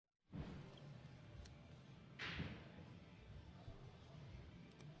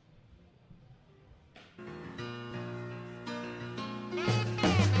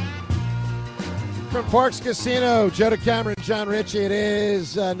from Parks Casino, Joe DeCamera and John Ritchie. It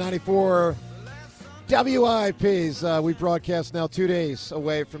is 94 WIPs. We broadcast now 2 days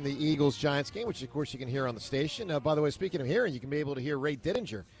away from the Eagles-Giants game, which, of course, you can hear on the station. By the way, speaking of hearing, you can be able to hear Ray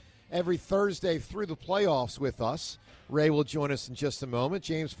Dittinger every Thursday through the playoffs with us. Ray will join us in just a moment.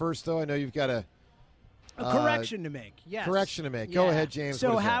 James, first, though, I know you've got a correction to make. Yes. Correction to make. Yeah. Go ahead, James.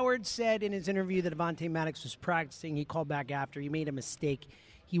 So Howard said in his interview that Avonte Maddox was practicing. He called back after. He made a mistake.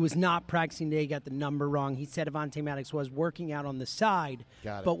 He was not practicing today. He got the number wrong. He said Avonte Maddox was working out on the side,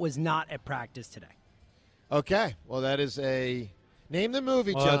 but was not at practice today. Okay. Well, that is a – name the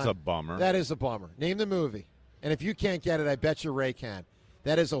movie, John. That's a bummer. That is a bummer. Name the movie. And if you can't get it, I bet you Ray can.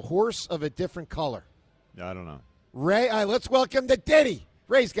 That is a horse of a different color. I don't know. Ray, let's welcome the Diddy.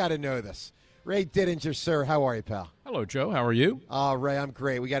 Ray's got to know this. Ray Dittinger, sir. How are you, pal? Hello, Joe. How are you? Ray, I'm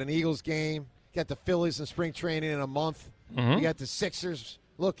great. We got an Eagles game. Got the Phillies in spring training in a month. Mm-hmm. We got the Sixers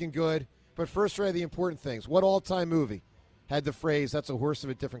looking good. But first, Ray, the important things. What all-time movie had the phrase, that's a horse of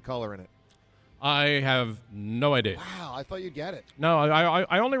a different color in it? I have no idea. Wow, I thought you'd get it. No,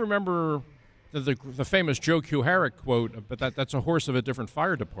 I only remember the famous Joe Q. Herrick quote, but that's a horse of a different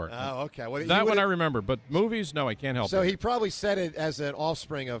fire department. Oh, okay. Well, that one I remember, but movies, no, I can't help it. So he probably said it as an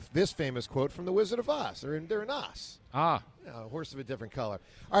offspring of this famous quote from The Wizard of Oz. They're in Oz. Ah. Horse of a different color.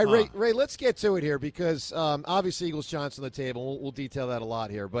 All right, Ray, let's get to it here because obviously Eagles-Giants on the table. We'll detail that a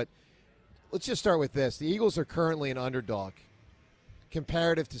lot here, but let's just start with this. The Eagles are currently an underdog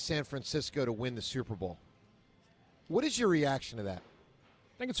comparative to San Francisco to win the Super Bowl. What is your reaction to that?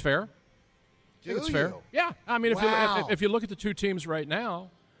 I think it's fair. I think it's fair. Yeah. I mean, if you look at the two teams right now,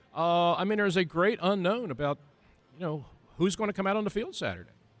 I mean, there's a great unknown about, who's going to come out on the field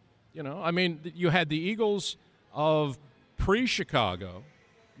Saturday. I mean, you had the Eagles of pre-Chicago,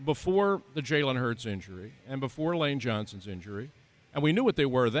 before the Jalen Hurts injury and before Lane Johnson's injury, and we knew what they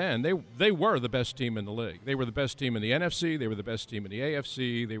were then. They were the best team in the league. They were the best team in the NFC. They were the best team in the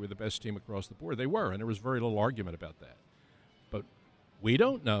AFC. They were the best team across the board. They were, and there was very little argument about that. But we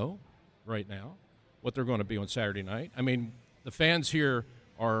don't know right now what they're going to be on Saturday night. I mean, the fans here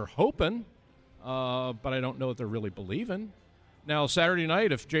are hoping, but I don't know that they're really believing. Now, Saturday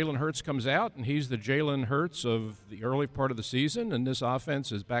night, if Jalen Hurts comes out and he's the Jalen Hurts of the early part of the season and this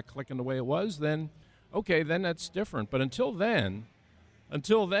offense is back clicking the way it was, then, okay, then that's different. But until then,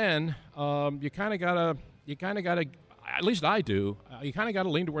 you kind of gotta, at least I do, you kind of got to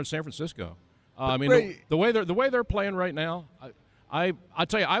lean towards San Francisco. I mean, the way they're playing right now, I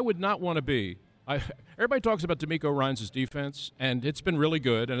tell you, I would not want to be. Everybody talks about DeMeco Ryans' defense, and it's been really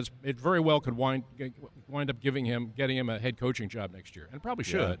good, and it very well could wind up getting him a head coaching job next year, and it probably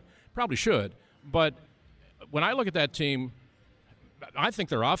should. But when I look at that team, I think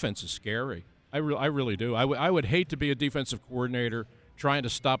their offense is scary. I really do. I would hate to be a defensive coordinator trying to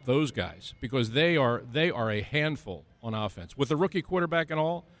stop those guys because they are a handful on offense. With the rookie quarterback and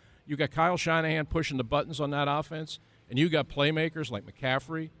all, you got Kyle Shanahan pushing the buttons on that offense, and you got playmakers like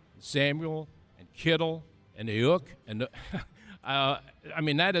McCaffrey, Samuel, and Kittle, and Ayuk, and I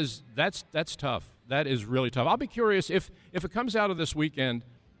mean that's tough. That is really tough. I'll be curious if it comes out of this weekend,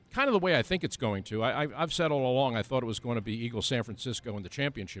 kind of the way I think it's going to. I've said all along I thought it was going to be Eagles San Francisco in the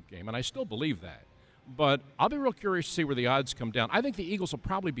championship game, and I still believe that. But I'll be real curious to see where the odds come down. I think the Eagles will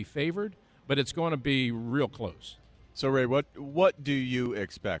probably be favored, but it's going to be real close. So, Ray, what do you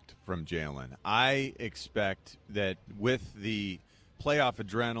expect from Jalen? I expect that with the playoff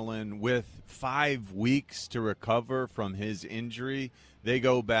adrenaline, with 5 weeks to recover from his injury, they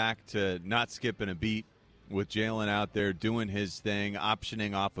go back to not skipping a beat with Jalen out there doing his thing,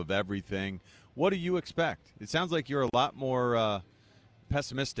 optioning off of everything. What do you expect? It sounds like you're a lot more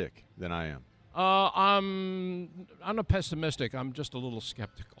pessimistic than I am. I'm not pessimistic. I'm just a little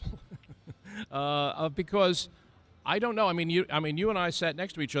skeptical because I don't know. I mean, you and I sat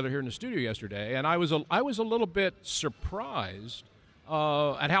next to each other here in the studio yesterday, and I was a little bit surprised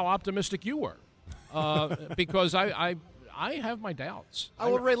at how optimistic you were because I have my doubts.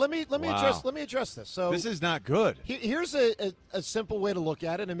 Well, Ray, let me address this. So this is not good. Here's a simple way to look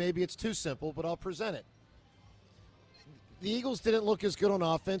at it, and maybe it's too simple, but I'll present it. The Eagles didn't look as good on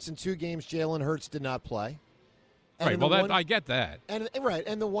offense in 2 games. Jalen Hurts did not play. And I get that. And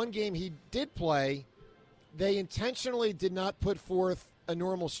the one game he did play, they intentionally did not put forth a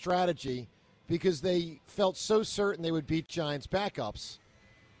normal strategy because they felt so certain they would beat Giants backups.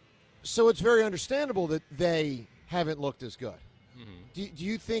 So it's very understandable that they haven't looked as good. Mm-hmm. Do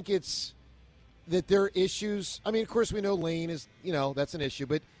you think it's that their issues? I mean, of course, we know Lane is, that's an issue,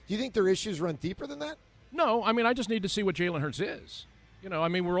 but do you think their issues run deeper than that? No, I mean, I just need to see what Jalen Hurts is. I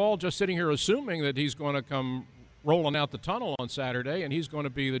mean, we're all just sitting here assuming that he's going to come rolling out the tunnel on Saturday, and he's going to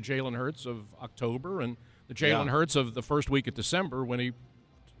be the Jalen Hurts of October and the Jalen Hurts of the first week of December when he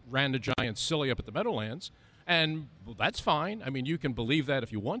ran the Giants silly up at the Meadowlands. And that's fine. I mean, you can believe that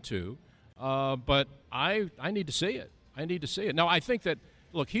if you want to, but I need to see it. I need to see it. Now, I think that,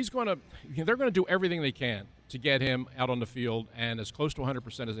 look, they're going to do everything they can to get him out on the field and as close to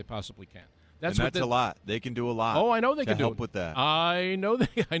 100% as they possibly can. That's a lot. They can do a lot. Oh, I know they can do help with that. I know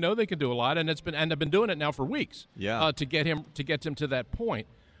they can do a lot, and they've been doing it now for weeks. Yeah. To get him to that point,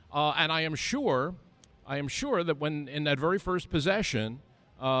 and I am sure that when in that very first possession,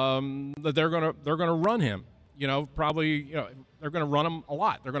 that they're gonna run him. Probably they're going to run him a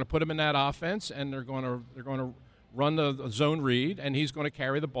lot. They're going to put him in that offense, and they're going to run the zone read, and he's going to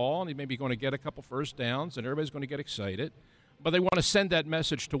carry the ball, and he may be going to get a couple first downs, and everybody's going to get excited. But they want to send that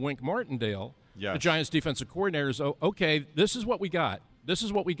message to Wink Martindale, the Giants' defensive coordinators. Oh, okay, this is what we got. This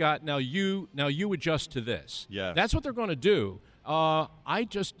is what we got. Now you adjust to this. Yeah, that's what they're going to do. I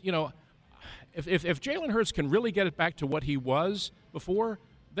just if Jalen Hurts can really get it back to what he was before,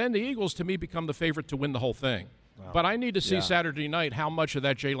 then the Eagles, to me, become the favorite to win the whole thing. Wow. But I need to see Saturday night how much of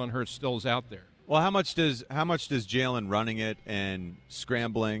that Jalen Hurts still is out there. Well, how much does Jalen running it and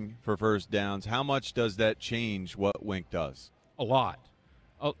scrambling for first downs, how much does that change what Wink does? A lot.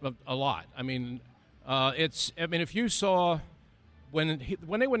 A lot. I mean, if you saw when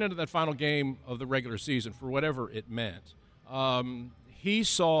they went into that final game of the regular season, for whatever it meant, he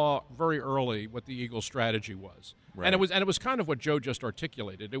saw very early what the Eagles' strategy was. Right. And it was kind of what Joe just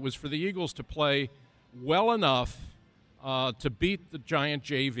articulated. It was for the Eagles to play well enough to beat the Giant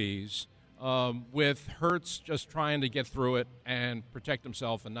JVs, with Hurts just trying to get through it and protect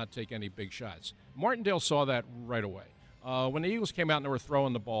himself and not take any big shots. Martindale saw that right away. When the Eagles came out and they were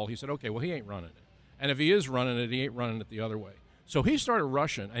throwing the ball, he said, okay, well, he ain't running it. And if he is running it, he ain't running it the other way. So he started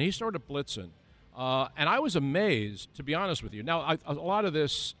rushing, and he started blitzing. And I was amazed, to be honest with you. Now, a lot of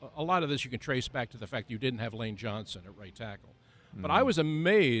this you can trace back to the fact that you didn't have Lane Johnson at right tackle. But I was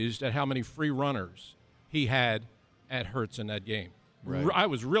amazed at how many free runners he had at Hurts in that game. Right. I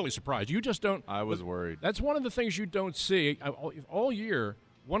was really surprised. You just don't. I was worried. That's one of the things you don't see all year.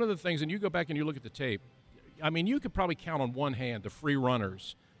 One of the things, and you go back and you look at the tape, I mean, you could probably count on one hand the free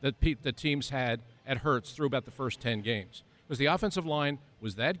runners that the teams had at Hurts through about the first 10 games. Because the offensive line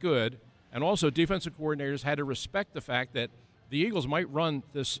was that good, and also defensive coordinators had to respect the fact that the Eagles might run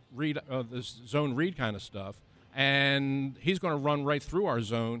this zone read kind of stuff, and he's going to run right through our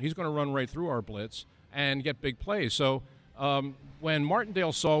zone. He's going to run right through our blitz and get big plays. So when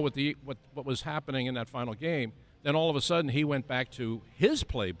Martindale saw what was happening in that final game, then all of a sudden he went back to his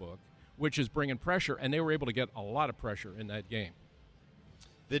playbook, which is bringing pressure, and they were able to get a lot of pressure in that game.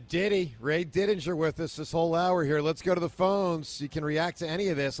 The Diddy, Ray Didinger with us this whole hour here. Let's go to the phones. You can react to any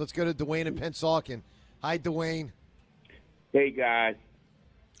of this. Let's go to Dwayne in Pennsauken. Hi, Dwayne. Hey, guys.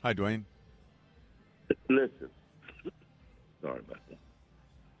 Hi, Dwayne. Listen. Sorry about that.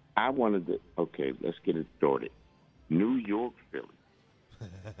 I wanted to, okay, let's get it started. New York, Philly.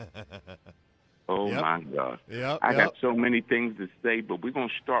 Oh, my God. I got so many things to say, but we're going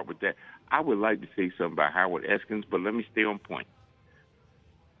to start with that. I would like to say something about Howard Eskins, but let me stay on point.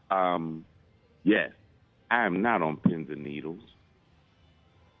 Yes, I am not on pins and needles.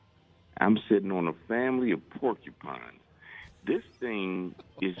 I'm sitting on a family of porcupines. This thing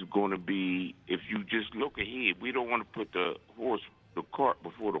is going to be, if you just look ahead, we don't want to put the cart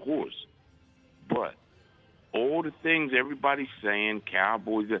before the horse. But all the things everybody's saying,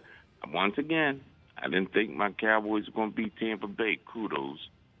 Cowboys, once again, I didn't think my Cowboys were going to beat Tampa Bay. Kudos.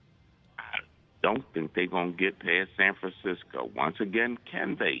 I don't think they're going to get past San Francisco. Once again,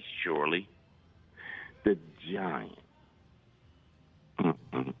 can they? Surely. The Giants.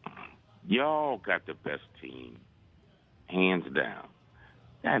 Y'all got the best team. Hands down.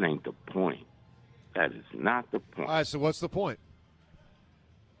 That ain't the point. That is not the point. All right, so what's the point?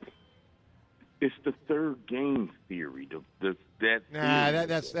 It's the third game theory.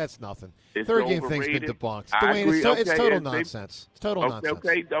 That's nothing. It's third overrated. game thing's been debunked. Dwayne, it's total nonsense. It's total nonsense.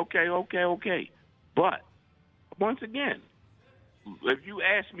 Okay. But, once again, if you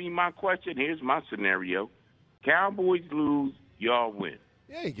ask me my question, here's my scenario. Cowboys lose, y'all win.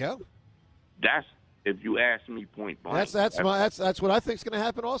 There you go. That's, if you ask me point blank. That's what I think is going to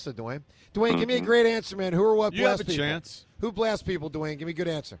happen also, Dwayne. Dwayne, give me a great answer, man. Who or what you blast have a people? Chance. Who blasts people, Dwayne? Give me a good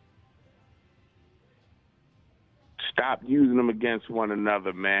answer. Stop using them against one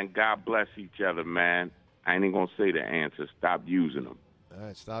another, man. God bless each other, man. I ain't even going to say the answer. Stop using them. All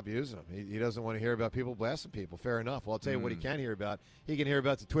right, stop using them. He doesn't want to hear about people blasting people. Fair enough. Well, I'll tell you what he can hear about. He can hear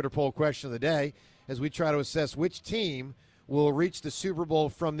about the Twitter poll question of the day as we try to assess which team will reach the Super Bowl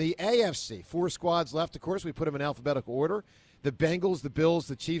from the AFC. 4 squads left, of course. We put them in alphabetical order. The Bengals, the Bills,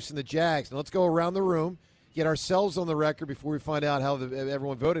 the Chiefs, and the Jags. Now let's go around the room, get ourselves on the record before we find out how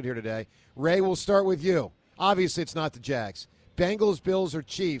everyone voted here today. Ray, we'll start with you. Obviously, it's not the Jags. Bengals, Bills, or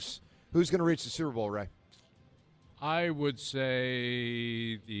Chiefs. Who's going to reach the Super Bowl, Ray? I would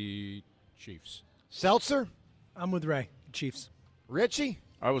say the Chiefs. Seltzer? I'm with Ray. Chiefs. Richie?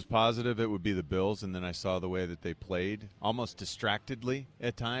 I was positive it would be the Bills, and then I saw the way that they played, almost distractedly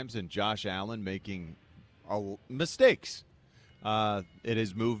at times, and Josh Allen making mistakes. It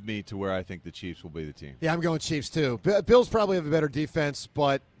has moved me to where I think the Chiefs will be the team. Yeah, I'm going Chiefs, too. Bills probably have a better defense,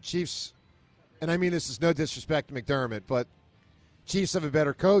 but Chiefs, and I mean this is no disrespect to McDermott, but Chiefs have a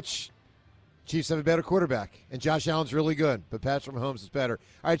better coach. Chiefs have a better quarterback, and Josh Allen's really good, but Patrick Mahomes is better.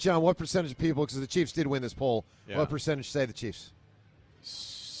 All right, John, what percentage of people, because the Chiefs did win this poll, what percentage say the Chiefs?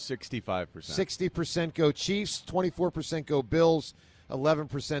 65%. 60% go Chiefs, 24% go Bills,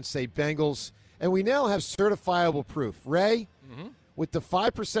 11% say Bengals. And we now have certifiable proof. Ray, with the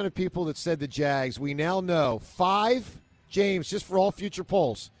 5% of people that said the Jags, we now know James, just for all future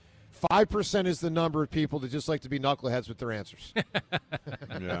polls, 5% is the number of people that just like to be knuckleheads with their answers.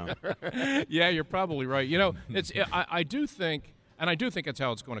 Yeah, you're probably right. I do think that's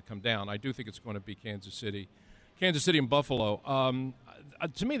how it's going to come down. I do think it's going to be Kansas City and Buffalo.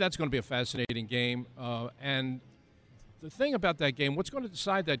 To me, that's going to be a fascinating game. And the thing about that game, what's going to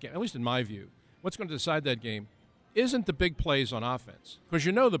decide that game, at least in my view, what's going to decide that game isn't the big plays on offense. Because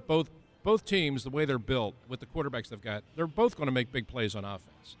you know that both teams, the way they're built, with the quarterbacks they've got, they're both going to make big plays on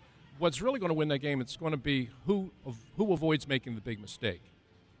offense. What's really going to win that game, it's going to be who avoids making the big mistake.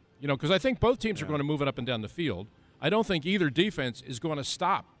 Because I think both teams are going to move it up and down the field. I don't think either defense is going to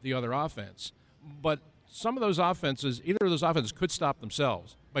stop the other offense. But some of those offenses, either of those offenses could stop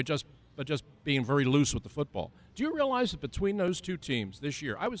themselves by just being very loose with the football. Do you realize that between those two teams this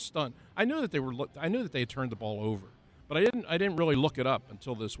year, I was stunned. I knew that they had turned the ball over, but I didn't really look it up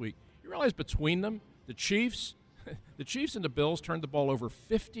until this week. You realize between them, the Chiefs and the Bills turned the ball over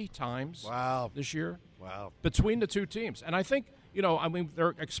 50 times this year. Wow. Between the two teams. And I think,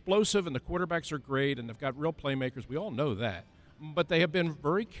 they're explosive and the quarterbacks are great and they've got real playmakers. We all know that. But they have been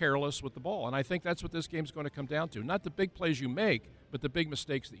very careless with the ball, and I think that's what this game's going to come down to. Not the big plays you make, but the big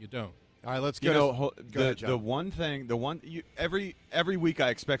mistakes that you don't. All right, let's go ahead, John. Every week I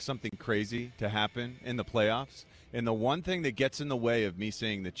expect something crazy to happen in the playoffs, and the one thing that gets in the way of me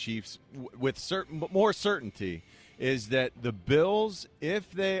saying the Chiefs with more certainty is that the Bills, if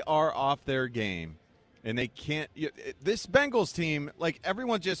they are off their game, and they can't, this Bengals team, like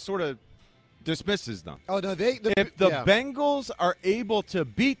everyone just sort of dismisses them. Oh no, if the Bengals are able to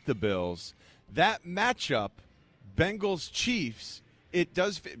beat the Bills, that matchup, Bengals Chiefs, it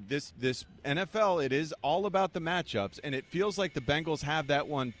does this NFL. It is all about the matchups, and it feels like the Bengals have that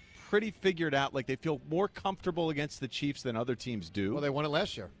one pretty figured out. Like they feel more comfortable against the Chiefs than other teams do. Well, they won it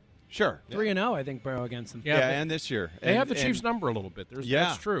last year. Sure, 3-0, I think, Burrow against them. Yeah, and this year they have the Chiefs' number a little bit.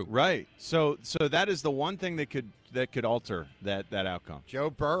 That's true, right? So that is the one thing that could alter that outcome. Joe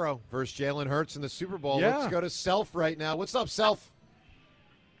Burrow versus Jalen Hurts in the Super Bowl. Yeah. Let's go to Self right now. What's up, Self?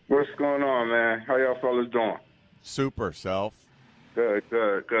 What's going on, man? How y'all fellas doing? Super, Self. Good.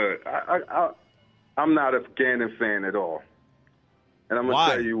 I'm not a Gannon fan at all, and I'm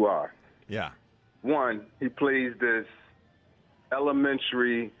gonna tell you why. Yeah. One, he plays this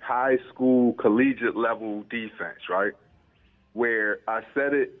elementary, high school, collegiate level defense, right? Where I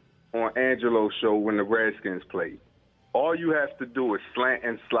said it on Angelo's show when the Redskins played. All you have to do is slant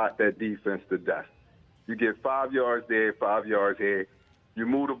and slot that defense to death. You get 5 yards there, 5 yards here. You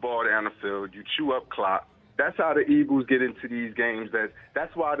move the ball down the field. You chew up clock. That's how the Eagles get into these games.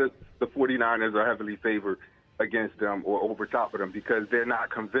 That's why the 49ers are heavily favored against them or over top of them, because they're not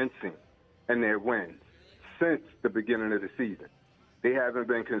convincing in their wins since the beginning of the season. They haven't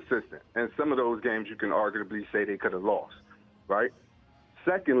been consistent. And some of those games you can arguably say they could have lost, right?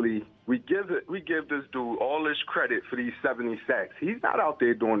 Secondly, we give this dude all this credit for these 70 sacks. He's not out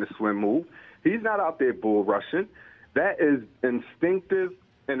there doing the swim move. He's not out there bull rushing. That is instinctive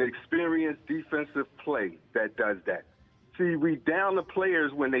and experienced defensive play that does that. See, we down the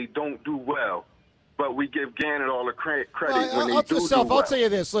players when they don't do well, but we give Gannon all the credit when they do well. I'll tell you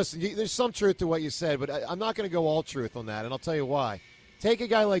this. Listen, there's some truth to what you said, but I'm not going to go all truth on that, and I'll tell you why. Take a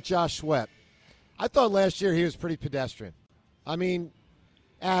guy like Josh Sweat. I thought last year he was pretty pedestrian. I mean,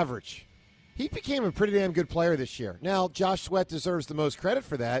 average. He became a pretty damn good player this year. Now, Josh Sweat deserves the most credit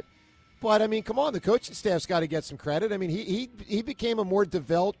for that. But, I mean, come on, the coaching staff's got to get some credit. I mean, he became a more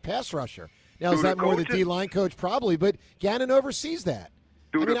developed pass rusher. Now, is that more the D-line coach? Probably, but Gannon oversees that.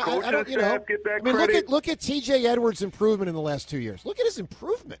 Do the coaching staff get that credit? Look at T.J. Edwards' improvement in the last 2 years. Look at his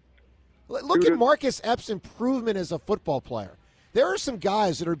improvement. Look at Marcus Epps' improvement as a football player. There are some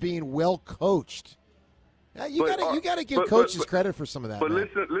guys that are being well coached. You got to give coaches credit for some of that. But man.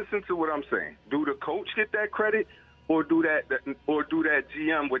 listen to what I'm saying. Do the coach get that credit, or do that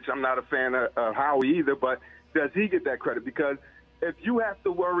GM, which I'm not a fan of Howie either, but does he get that credit? Because if you have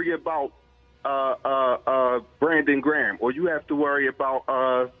to worry about Brandon Graham, or you have to worry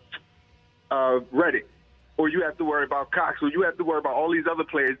about Reddick, or you have to worry about Cox, or you have to worry about all these other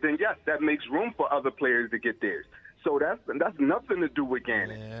players, then yes, that makes room for other players to get theirs. So that's nothing to do with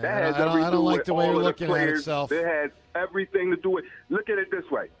Gannon. Yeah, that has everything I don't like with the way all you're of looking the at players. itself. It has everything to do with. Look at it this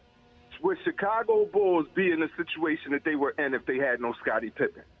way: would Chicago Bulls be in the situation that they were in if they had no Scottie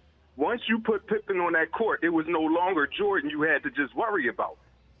Pippen? Once you put Pippen on that court, it was no longer Jordan you had to just worry about.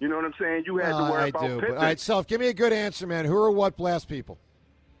 You know what I'm saying? You had to worry about Pippen. But, all right, Self, give me a good answer, man. Who or what blast people?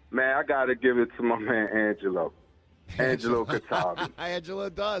 Man, I got to give it to my man Angelo. Angelo Katabi. Angelo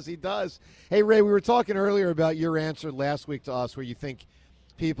does. He does. Hey, Ray, we were talking earlier about your answer last week to us where you think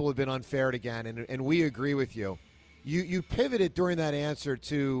people have been unfair to Gannon, and we agree with you. You pivoted during that answer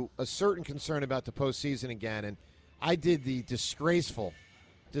to a certain concern about the postseason in Gannon. I did the disgraceful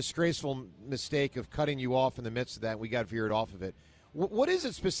mistake of cutting you off in the midst of that, and we got veered off of it. What is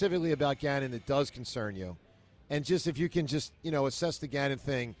it specifically about Gannon that does concern you? And just if you can just, assess the Gannon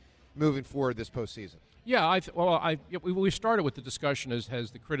thing moving forward this postseason. Yeah, we started with the discussion has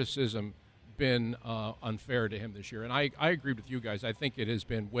the criticism been unfair to him this year? And I agree with you guys. I think it has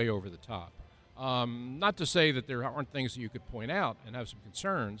been way over the top. Not to say that there aren't things that you could point out and have some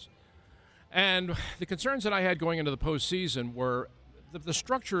concerns. And the concerns that I had going into the postseason were the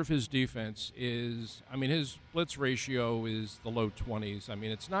structure of his defense is, his blitz ratio is the low 20s.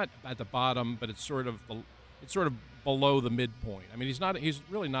 It's not at the bottom, but it's sort of below the midpoint. He's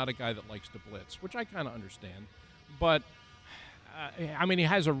really not a guy that likes to blitz, which I kind of understand. But, he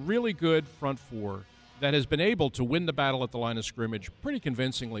has a really good front four that has been able to win the battle at the line of scrimmage pretty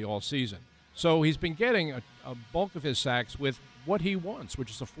convincingly all season. So he's been getting a bulk of his sacks with what he wants,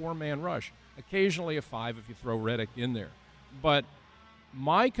 which is a four-man rush, occasionally a five if you throw Reddick in there. But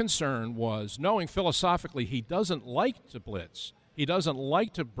my concern was knowing philosophically he doesn't like to blitz. He doesn't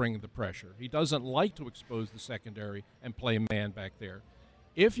like to bring the pressure. He doesn't like to expose the secondary and play a man back there.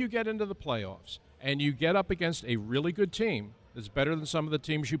 If you get into the playoffs and you get up against a really good team that's better than some of the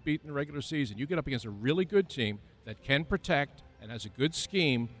teams you beat in the regular season, you get up against a really good team that can protect and has a good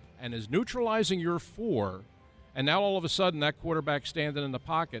scheme and is neutralizing your four, and now all of a sudden that quarterback standing in the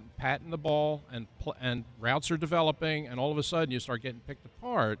pocket, patting the ball, and routes are developing, and all of a sudden you start getting picked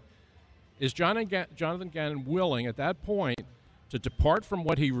apart, is Jonathan Gannon willing at that point to depart from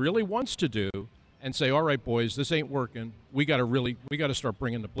what he really wants to do and say, all right, boys, this ain't working. We got to start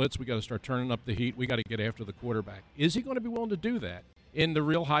bringing the blitz. We got to start turning up the heat. We got to get after the quarterback. Is he going to be willing to do that in the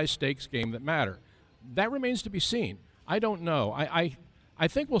real high-stakes game that matter? That remains to be seen. I don't know. I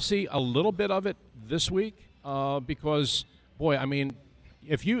think we'll see a little bit of it this week because, boy,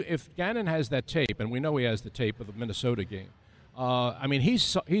 if Gannon has that tape, and we know he has the tape of the Minnesota game,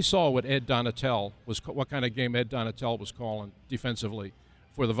 he saw what what kind of game Ed Donatel was calling defensively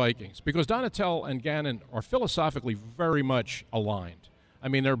for the Vikings, because Donatel and Gannon are philosophically very much aligned.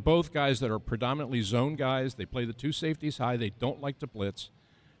 They're both guys that are predominantly zone guys. They play the two safeties high. They don't like to blitz,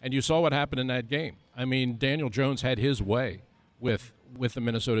 and you saw what happened in that game. Daniel Jones had his way with the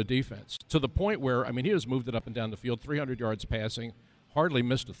Minnesota defense to the point where he just moved it up and down the field, 300 yards passing, hardly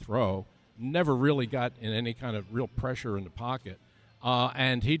missed a throw. Never really got in any kind of real pressure in the pocket,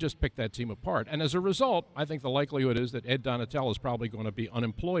 and he just picked that team apart. And as a result, I think the likelihood is that Ed Donatel is probably going to be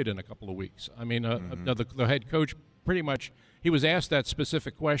unemployed in a couple of weeks. The head coach pretty much, he was asked that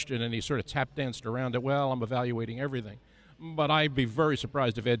specific question, and he sort of tap danced around it. Well, I'm evaluating everything. But I'd be very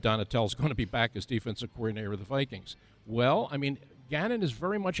surprised if Ed Donatel is going to be back as defensive coordinator of the Vikings. Well, Gannon is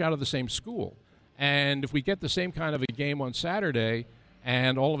very much out of the same school. And if we get the same kind of a game on Saturday,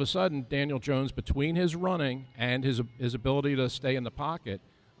 and all of a sudden, Daniel Jones, between his running and his ability to stay in the pocket,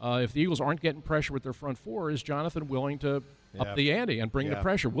 if the Eagles aren't getting pressure with their front four, is Jonathan willing to up the ante and bring the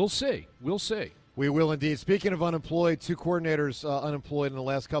pressure? We'll see. We'll see. We will indeed. Speaking of unemployed, two coordinators unemployed in the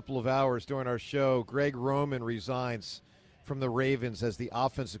last couple of hours during our show. Greg Roman resigns from the Ravens as the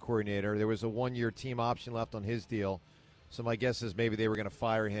offensive coordinator. There was a one-year team option left on his deal. So my guess is maybe they were going to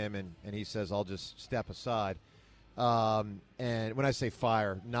fire him, and he says, I'll just step aside. And when I say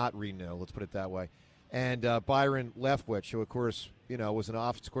fire, not renew, let's put it that way. And Byron Leftwich, who of course was an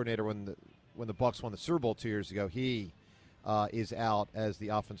offense coordinator when the Bucs won the Super Bowl 2 years ago, he is out as the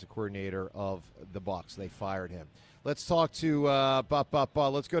offensive coordinator of the Bucs. They fired him. Let's talk to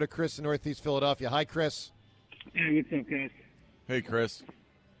let's go to Chris in Northeast Philadelphia. Hi, Chris. Hey, what's up, guys? Hey, Chris.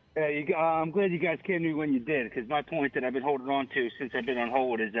 Hey, I'm glad you guys came to me when you did, because my point that I've been holding on to since I've been on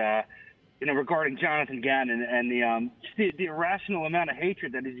hold is, regarding Jonathan Gannon and the irrational amount of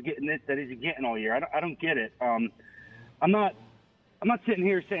hatred that he's getting all year. I don't get it. I'm not sitting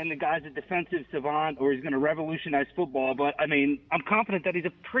here saying the guy's a defensive savant or he's going to revolutionize football, but I mean, I'm confident that he's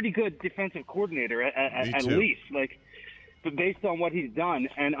a pretty good defensive coordinator at least, but based on what he's done.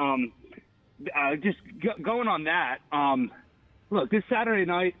 And going on that, look, this Saturday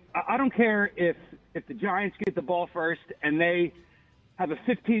night, I don't care if the Giants get the ball first and they have a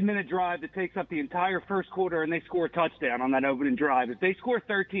 15-minute drive that takes up the entire first quarter and they score a touchdown on that opening drive. If they score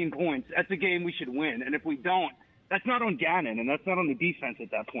 13 points, that's a game we should win. And if we don't, that's not on Gannon, and that's not on the defense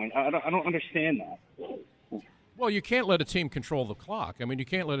at that point. I don't understand that. Well, you can't let a team control the clock. I mean, you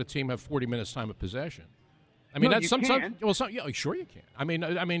can't let a team have 40 minutes time of possession. I mean, that's sometimes. Well, yeah, sure you can. I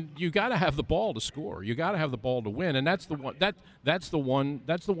mean, you got to have the ball to score. You got to have the ball to win, and that's the one. That's the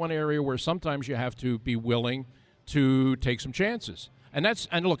one area where sometimes you have to be willing to take some chances. And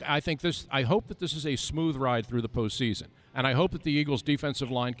look, I hope that this is a smooth ride through the postseason, and I hope that the Eagles' defensive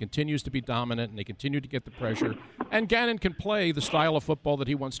line continues to be dominant and they continue to get the pressure, and Gannon can play the style of football that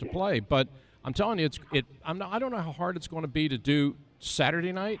he wants to play. But I'm telling you, I don't know how hard it's going to be to do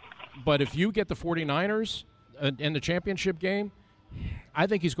Saturday night, but if you get the 49ers in the championship game, I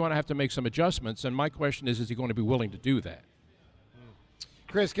think he's going to have to make some adjustments. And my question is he going to be willing to do that?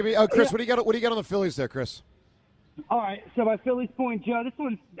 Chris, what do you got on the Phillies there, Chris? All right, so my Phillies point, Joe, this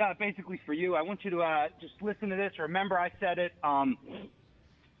one's basically for you. I want you to just listen to this. Remember I said it.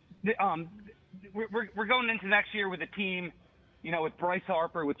 We're going into next year with a team, with Bryce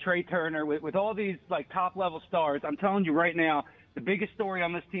Harper, with Trey Turner, with all these, top-level stars. I'm telling you right now, the biggest story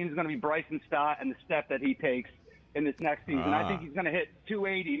on this team is going to be Bryson Stott and the step that he takes in this next season. I think he's going to hit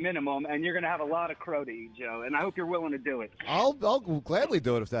 280 minimum, and you're going to have a lot of crow to eat, Joe, and I hope you're willing to do it. I'll gladly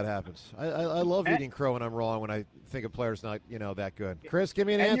do it if that happens. I love eating crow when I'm wrong, when I think a player's not, that good. Chris, give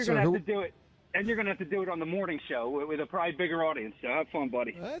me an answer. You're going to have to do it. And you're going to have to do it on the morning show with a probably bigger audience. So have fun,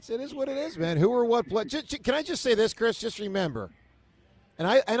 buddy. It is what it is, man. Who or what? Can I just say this, Chris? Just remember, and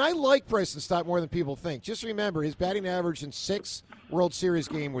I like Bryson Stott more than people think. Just remember, his batting average in 6 World Series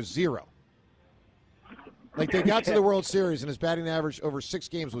games was 0. They got to the World Series, and his batting average over 6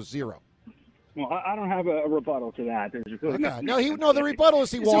 games was 0. Well, I don't have a rebuttal to that. The rebuttal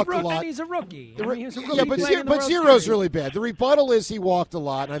is he walked a lot. And he's a rookie. He's a rookie. Yeah, but zero's really bad. The rebuttal is he walked a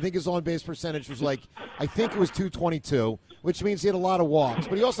lot, and I think his on-base percentage was I think it was 222, which means he had a lot of walks.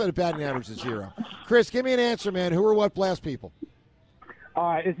 But he also had a batting average of 0. Chris, give me an answer, man. Who or what blast people? All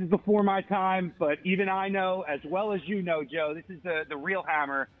right, this is before my time, but even I know, as well as you know, Joe, this is the real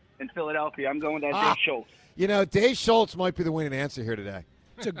hammer in Philadelphia. I'm going with Dave Schultz. Dave Schultz might be the winning answer here today.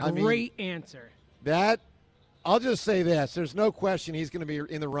 It's a great answer. I'll just say this: there's no question he's going to be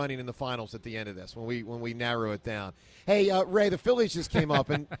in the running in the finals at the end of this when we narrow it down. Hey, Ray, the Phillies just came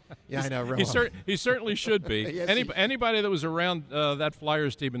up, and I know Ray. He certainly should be. Yes, anybody that was around that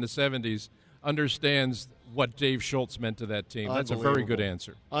Flyers team in the '70s understands what Dave Schultz meant to that team. That's a very good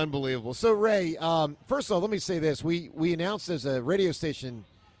answer. Unbelievable. So, Ray, first of all, let me say this: we announced as a radio station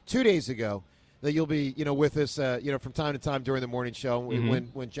 2 days ago that you'll be, with us, from time to time during the morning show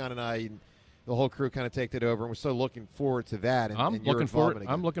when John and I and the whole crew kind of take it over, and we're so looking forward to that. I'm looking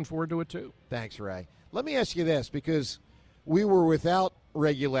forward to it too. Thanks, Ray. Let me ask you this, because we were without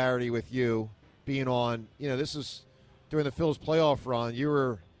regularity with you being on. This is during the Phil's playoff run. You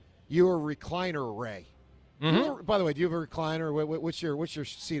were recliner Ray. Mm-hmm. By the way, do you have a recliner? What's your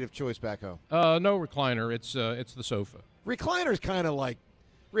seat of choice back home? No recliner. It's the sofa. Recliner's kind of like.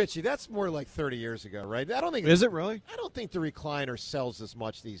 Richie, that's more like 30 years ago, right? Is it really? I don't think the recliner sells as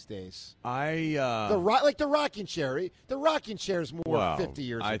much these days. The rocking chair. The rocking chair is more 50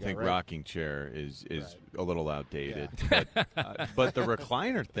 years ago. I think right? rocking chair is a little outdated. Yeah. But the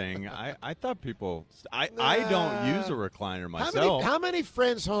recliner thing, I thought people. I don't use a recliner myself. How many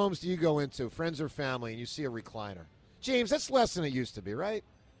friends' homes do you go into, friends or family, and you see a recliner? James, that's less than it used to be, right?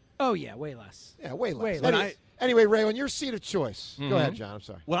 Oh yeah, way less. Yeah, way less. Anyway, Ray, on your seat of choice, go ahead, John. I'm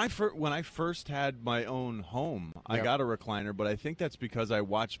sorry. When I first had my own home, I got a recliner, but I think that's because I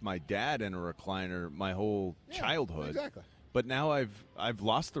watched my dad in a recliner my whole childhood. Exactly. But now I've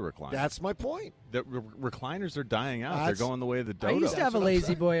lost the recliner. That's my point. The recliners are dying out. They're going the way of the dodo. I used to have a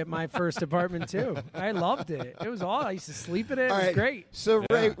lazy boy at my first apartment too. I loved it. It was all. I used to sleep in it. It was great. So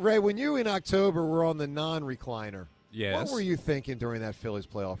Ray, when you in October were on the non-recliner. Yes. What were you thinking during that Phillies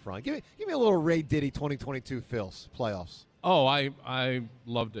playoff run? Give me a little Ray Diddy 2022 Phils playoffs. Oh, I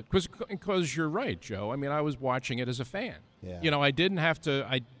loved it because you're right, Joe. I mean, I was watching it as a fan. Yeah. You know, I didn't have to.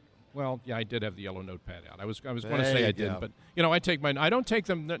 I did have the yellow notepad out. I was going to say I didn't, but you know, I don't take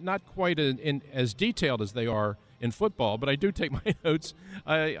them not quite in as detailed as they are in football, but I do take my notes.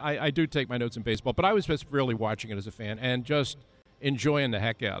 I do take my notes in baseball, but I was just really watching it as a fan and just enjoying the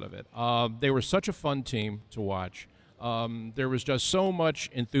heck out of it. They were such a fun team to watch. There was just so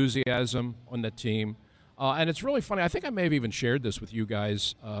much enthusiasm on the team. And it's really funny. I think I may have even shared this with you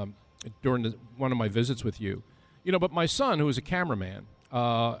guys during one of my visits with you. You know, but my son, who is a cameraman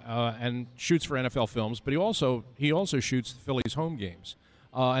and shoots for NFL Films, but he also shoots the Phillies home games.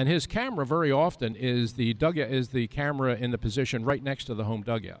 And his camera very often is the camera in the position right next to the home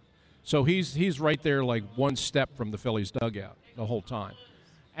dugout. So he's right there like one step from the Phillies dugout the whole time.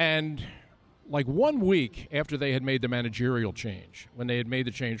 And like 1 week after they had made the managerial change, when they had made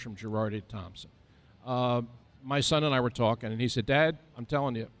the change from Girardi to Thompson, my son and I were talking, and he said, "Dad, I'm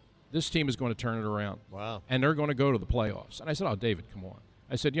telling you, this team is going to turn it around. Wow. And they're going to go to the playoffs." And I said, "Oh, David, come on."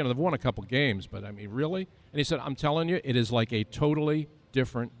 I said, "You know, they've won a couple games, but I mean, really?" And he said, "I'm telling you, it is like a totally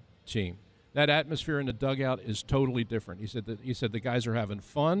different team. That atmosphere in the dugout is totally different." He said the guys are having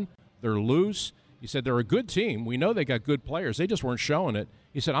fun. They're loose. He said they're a good team. We know they got good players. They just weren't showing it.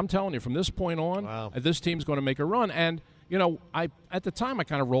 He said, "I'm telling you, from this point on, this team's going to make a run." And you know, at the time I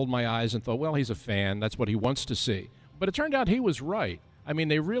kind of rolled my eyes and thought, well, he's a fan. That's what he wants to see. But it turned out he was right. I mean,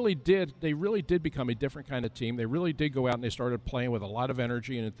 they really did become a different kind of team. They really did go out and they started playing with a lot of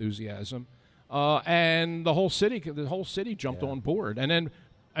energy and enthusiasm. And the whole city jumped on board. And then,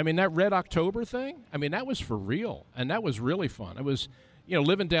 I mean, that Red October thing, I mean, that was for real. And that was really fun. It was, you know,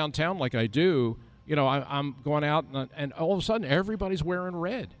 living downtown like I do, you know, I'm going out and all of a sudden everybody's wearing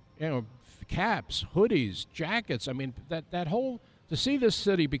red, you know, caps, hoodies, jackets. I mean, that whole, to see this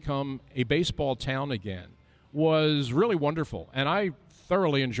city become a baseball town again was really wonderful. And I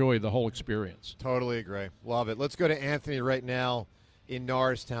thoroughly enjoyed the whole experience. Totally agree. Love it. Let's go to Anthony right now in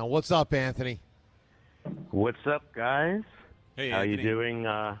Norristown. What's up, Anthony? What's up, guys? Hey, how Anthony. you doing,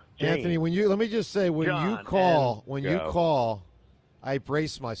 Anthony, let me just say, when John you call, I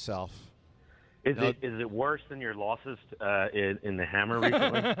brace myself. Is it worse than your losses in the Hammer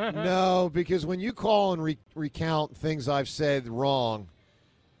recently? No, because when you call and recount things I've said wrong,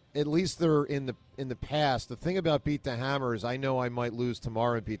 at least they're in the past. The thing about Beat the Hammer is I know I might lose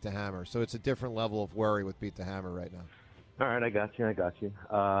tomorrow and Beat the Hammer, so it's a different level of worry with Beat the Hammer right now. All right, I got you.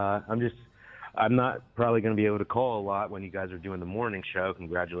 I'm not probably going to be able to call a lot when you guys are doing the morning show.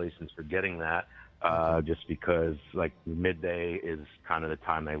 Congratulations for getting that. Just because like midday is kind of the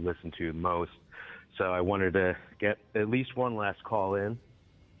time I listen to most. So I wanted to get at least one last call in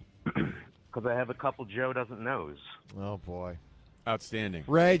because I have a couple Joe doesn't knows. Oh, boy. Outstanding.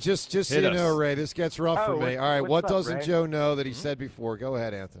 Ray, just so you know, Ray, this gets rough for me. All right, what up, doesn't Ray? Joe know that he said before? Go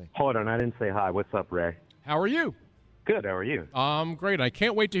ahead, Anthony. Hold on, I didn't say hi. What's up, Ray? How are you? Good. How are you? Great. I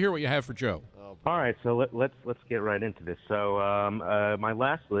can't wait to hear what you have for Joe. All right, so let's get right into this. So my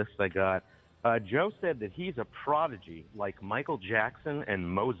last list I got, Joe said that he's a prodigy like Michael Jackson and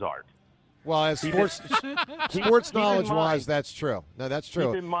Mozart. Well, as sports knowledge-wise, that's true. No, that's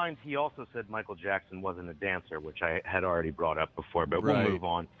true. Keep in mind, he also said Michael Jackson wasn't a dancer, which I had already brought up before, but Right. we'll move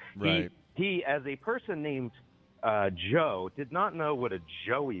on. Right. He, as a person named Joe, did not know what a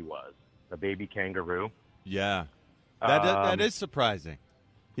joey was, a baby kangaroo. Yeah. That is surprising.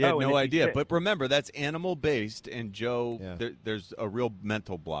 He had no idea. But remember, that's animal-based, and Joe, there's a real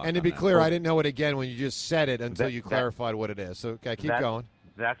mental block. And to on be that. clear, I didn't know it again when you just said it until you clarified what it is. So, okay, keep going.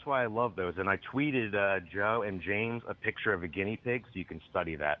 That's why I love those. And I tweeted Joe and James a picture of a guinea pig, so you can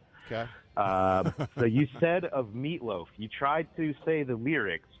study that. Okay. So you said of Meatloaf, you tried to say the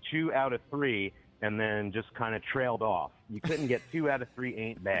lyrics, 2 out of 3, and then just kind of trailed off. You couldn't get 2 out of 3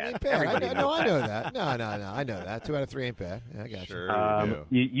 ain't bad. Ain't bad. Everybody I knows know that. No, I know that. 2 out of 3 ain't bad. Yeah, I got Sure you.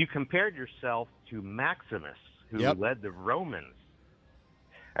 you do. You compared yourself to Maximus, who led the Romans.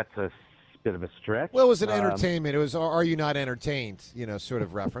 That's a bit of a stretch. Well, it was an entertainment. It was, are you not entertained, sort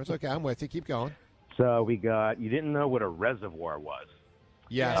of reference. Okay, I'm with you. Keep going. So we got, you didn't know what a reservoir was.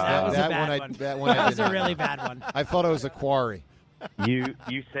 Yes, that was a bad one. one. That one I That was did a not really know. bad one. I thought it was a quarry. You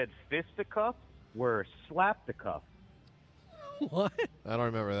said fisticuff were slap-the-cuff. What? I don't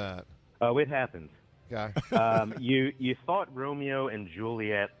remember that. Oh, it happened. Okay. You thought Romeo and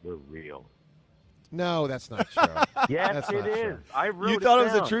Juliet were real. No, that's not true. Yes, That's it not is. true. I wrote You thought it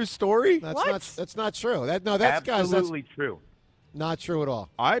was down. a true story? That's not true. That's Absolutely true. not true at all.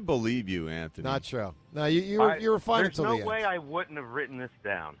 I believe you, Anthony. Not true. No, you were fine There's until no the way end. I wouldn't have written this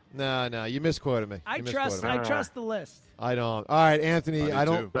down. No, you misquoted me. I You misquoted me. trust the list. I don't. All right, Anthony. I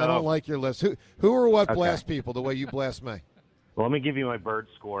do I don't too. like your list. Who or what Okay. blast people the way you blast me? Well, let me give you my bird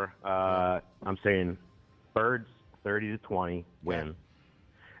score. I'm saying Birds 30-20 win.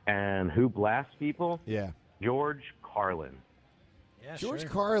 And who blasts people? Yeah. George Carlin. Yeah, George sure.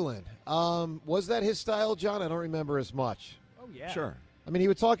 Carlin. Was that his style, John? I don't remember as much. Oh, yeah. Sure. I mean, he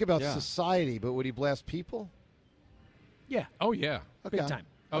would talk about Yeah. society, but would he blast people? Yeah. Oh, yeah. Okay. Big time.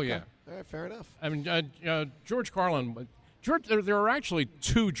 Oh, Okay. yeah. All right, fair enough. I mean, George Carlin. There are actually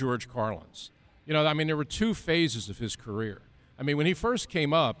two George Carlins. There were two phases of his career. I mean, when he first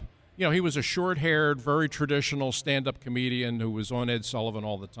came up, he was a short-haired, very traditional stand-up comedian who was on Ed Sullivan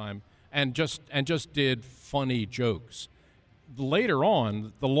all the time, and just did funny jokes. Later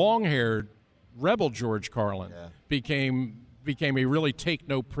on, the long-haired rebel George Carlin became a really take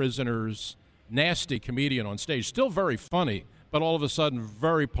no prisoners, nasty comedian on stage. Still very funny, but all of a sudden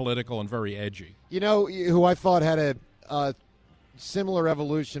very political and very edgy. You know who I thought had a similar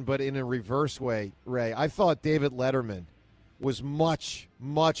evolution, but in a reverse way, Ray? I thought David Letterman was much,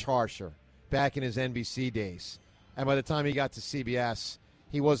 much harsher back in his NBC days. And by the time he got to CBS,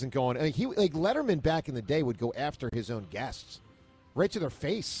 he wasn't going. I mean, Letterman back in the day would go after his own guests, right to their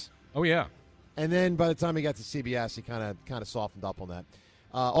face. Oh, yeah. And then by the time he got to CBS, he kind of softened up on that.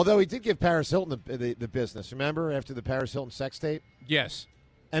 Although he did give Paris Hilton the business. Remember, after the Paris Hilton sex tape? Yes.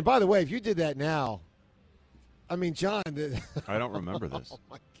 And by the way, if you did that now, I mean, John. I don't remember this. Oh,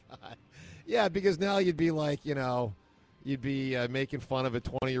 my God. Yeah, because now you'd be like, you'd be making fun of a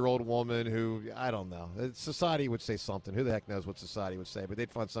 20-year-old woman who, I don't know. Society would say something. Who the heck knows what society would say? But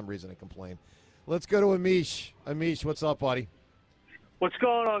they'd find some reason to complain. Let's go to Amish. Amish, what's up, buddy? What's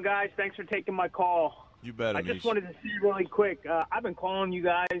going on, guys? Thanks for taking my call. You bet, Amish. I just wanted to see really quick. I've been calling you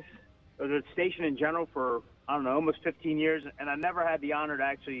guys, or the station in general, for, I don't know, almost 15 years, and I never had the honor to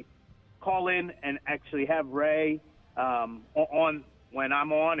actually call in and actually have Ray on when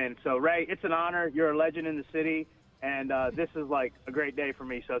I'm on. And so, Ray, it's an honor. You're a legend in the city, and this is like a great day for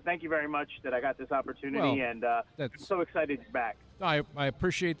me. So thank you very much that I got this opportunity, and I'm so excited to be back. I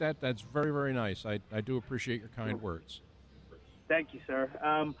appreciate that. That's very, very nice. I do appreciate your kind words. Thank you, sir.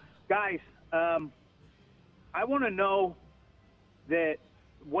 Guys, I want to know that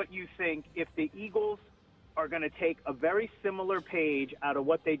what you think if the Eagles are going to take a very similar page out of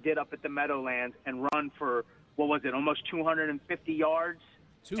what they did up at the Meadowlands and run for, what was it, almost 250 yards?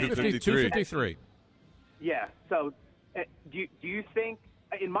 253. Yeah. So do you think,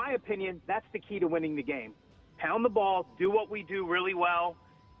 in my opinion, that's the key to winning the game? Pound the ball, do what we do really well,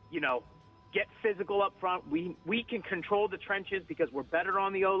 get physical up front. We can control the trenches because we're better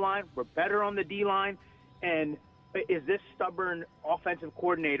on the O-line, we're better on the D-line, and is this stubborn offensive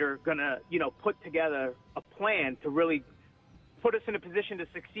coordinator going to, put together a plan to really put us in a position to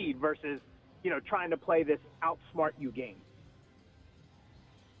succeed versus, trying to play this outsmart you game?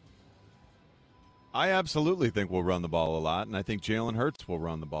 I absolutely think we'll run the ball a lot, and I think Jalen Hurts will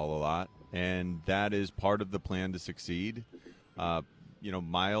run the ball a lot, and that is part of the plan to succeed.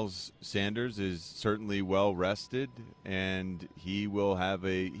 Miles Sanders is certainly well rested, and he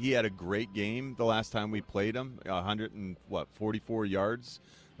had a great game the last time we played him, 144 yards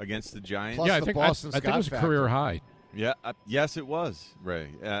against the Giants. Plus I the think Boston I think it was a Scott career factor. high. Yeah, yes, it was, Ray.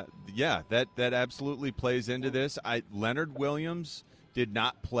 That absolutely plays into this. Leonard Williams did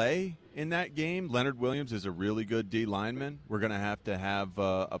not play in that game. Leonard Williams is a really good D lineman. We're going to have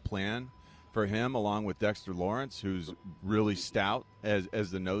a plan for him, along with Dexter Lawrence, who's really stout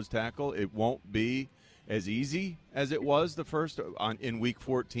as the nose tackle. It won't be as easy as it was in Week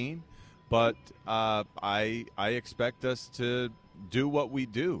 14, but I expect us to do what we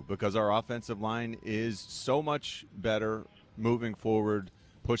do because our offensive line is so much better moving forward,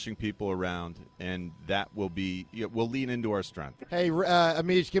 pushing people around, and that will lean into our strength. Hey,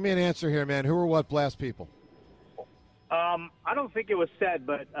 Amish, give me an answer here, man. Who or what blast people? I don't think it was said,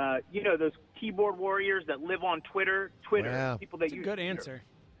 but those keyboard warriors that live on Twitter, Yeah. people that That's a use good Twitter. answer.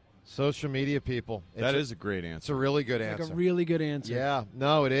 Social media people. That is a great It's answer. a really good Like answer. a really good answer. Yeah,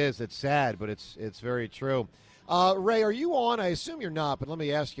 no, it is. It's sad, but it's very true. Ray, are you on? I assume you're not, but let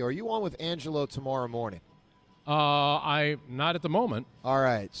me ask you: are you on with Angelo tomorrow morning? I not at the moment. All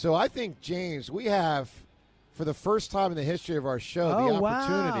right. So I think, James, we have, for the first time in the history of our show, the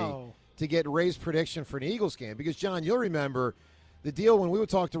opportunity Wow. to get Ray's prediction for an Eagles game. Because, John, you'll remember the deal when we would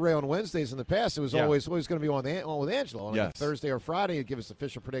talk to Ray on Wednesdays in the past, it was always going to be on with Angelo. On Yes. Thursday or Friday, he'd give us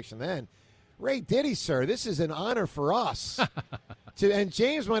official prediction then. Ray Diddy, sir, this is an honor for us. And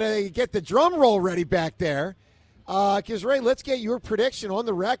James might get the drum roll ready back there. Because, Ray, let's get your prediction on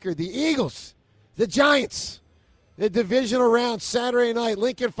the record. The Eagles, the Giants, the divisional round Saturday night,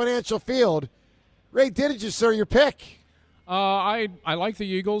 Lincoln Financial Field. Ray Diddy, sir, your pick. I like the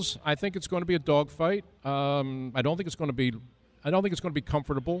Eagles. I think it's going to be a dogfight. I don't think it's going to be don't think it's going to be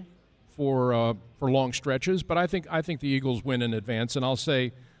comfortable for long stretches, but I think the Eagles win in advance, and I'll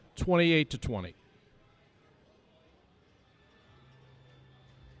say 28-20.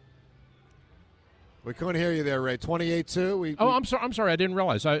 We couldn't hear you there, Ray. 28-2. I'm sorry. I didn't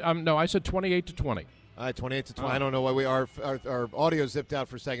realize. I said 28-20. All right, 28-20. I don't know why our audio zipped out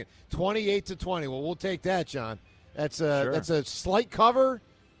for a second. 28-20. Well, we'll take that, John. That's a slight cover,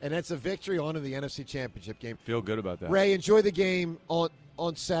 and that's a victory on to the NFC Championship game. Feel good about that. Ray, enjoy the game on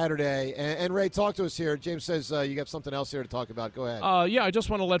Saturday. And Ray, talk to us here. James says you got something else here to talk about. Go ahead. I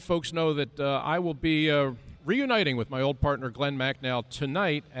just want to let folks know that I will be reuniting with my old partner Glenn Macnow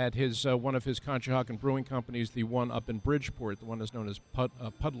tonight at his one of his Conshohocken brewing companies, the one up in Bridgeport, the one that's known as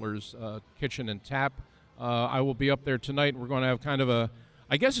Puddler's Kitchen and Tap. I will be up there tonight. We're going to have kind of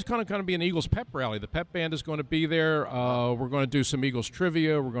I guess it's going to be an Eagles pep rally. The pep band is going to be there. We're going to do some Eagles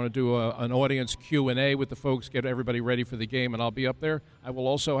trivia. We're going to do an audience Q&A with the folks, get everybody ready for the game, and I'll be up there. I will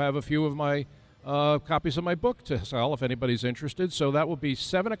also have a few of my copies of my book to sell if anybody's interested. So that will be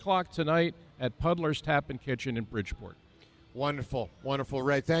 7 o'clock tonight at Puddler's Tap and Kitchen in Bridgeport. Wonderful, wonderful.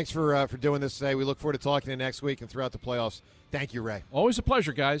 Ray, thanks for doing this today. We look forward to talking to you next week and throughout the playoffs. Thank you, Ray. Always a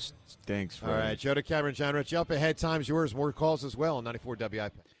pleasure, guys. Thanks, Ray. All right, Joe DeCamera, John Rich, up ahead. Time's yours. More calls as well on 94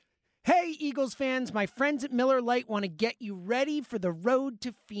 WIP. Hey, Eagles fans, my friends at Miller Lite want to get you ready for the road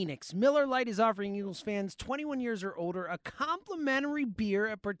to Phoenix. Miller Lite is offering Eagles fans 21 years or older a complimentary beer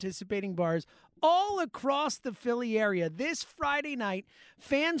at participating bars all across the Philly area. This Friday night,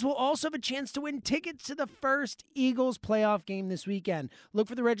 fans will also have a chance to win tickets to the first Eagles playoff game this weekend. Look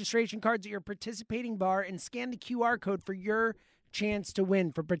for the registration cards at your participating bar and scan the QR code for your chance to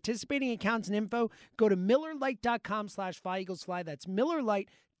win. For participating accounts and info, go to MillerLite.com/FlyEaglesFly. That's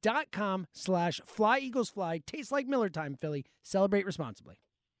MillerLite.com/FlyEaglesFly. Tastes like Miller time, Philly. Celebrate responsibly.